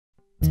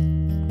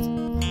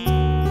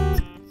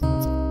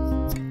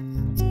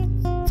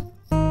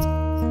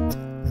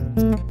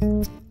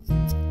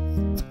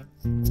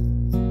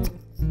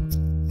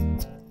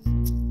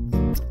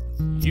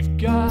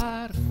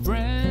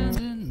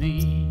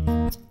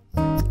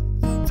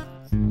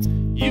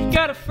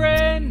got a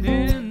friend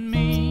in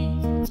me.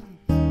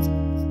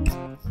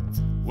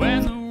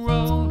 When the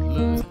road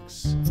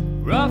looks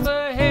rough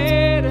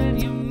ahead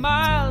and you're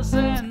miles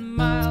and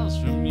miles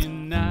from your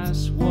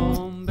nice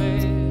warm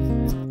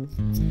bed,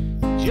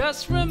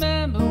 just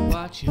remember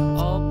what your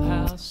old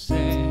pal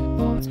said,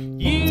 boy,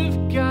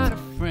 you've got a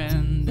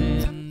friend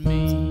in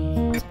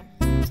me.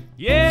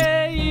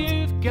 Yeah,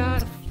 you've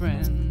got a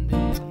friend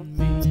in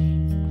me.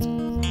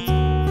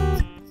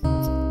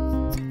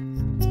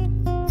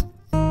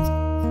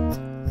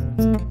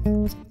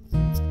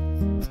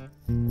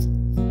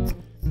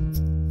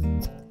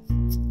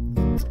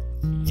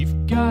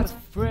 You've got a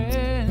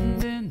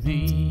friend in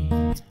me.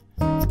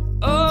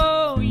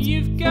 Oh,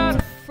 you've got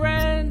a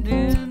friend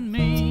in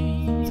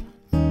me.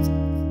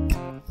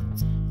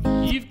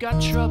 You've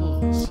got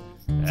troubles,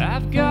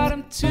 I've got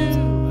them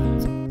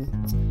too.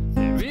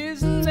 There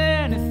isn't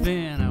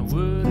anything I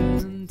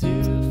wouldn't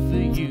do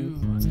for you.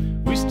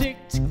 We stick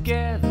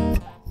together,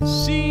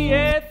 see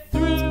it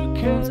through,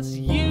 'cause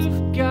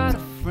you've got a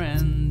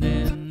friend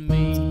in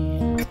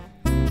me.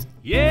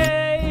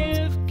 Yeah,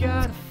 you've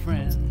got a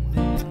friend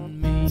in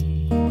me.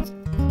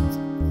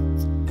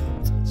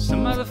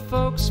 Some other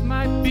folks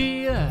might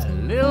be a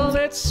little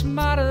bit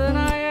smarter than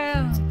I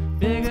am,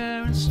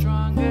 bigger and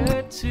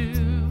stronger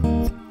too,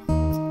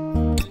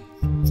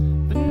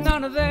 but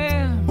none of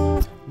them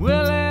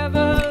will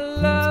ever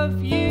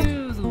love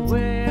you the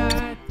way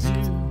I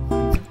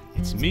do.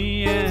 It's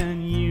me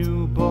and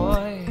you,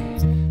 boy,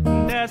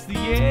 and as the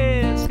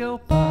years go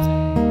by,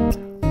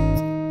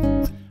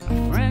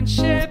 our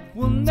friendship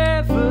will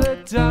never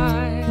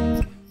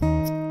die.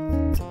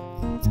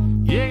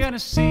 You're gonna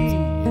see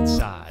it's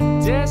our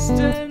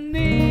destiny,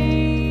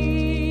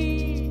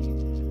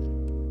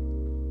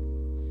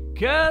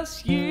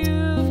 'cause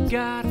you've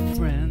got a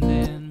friend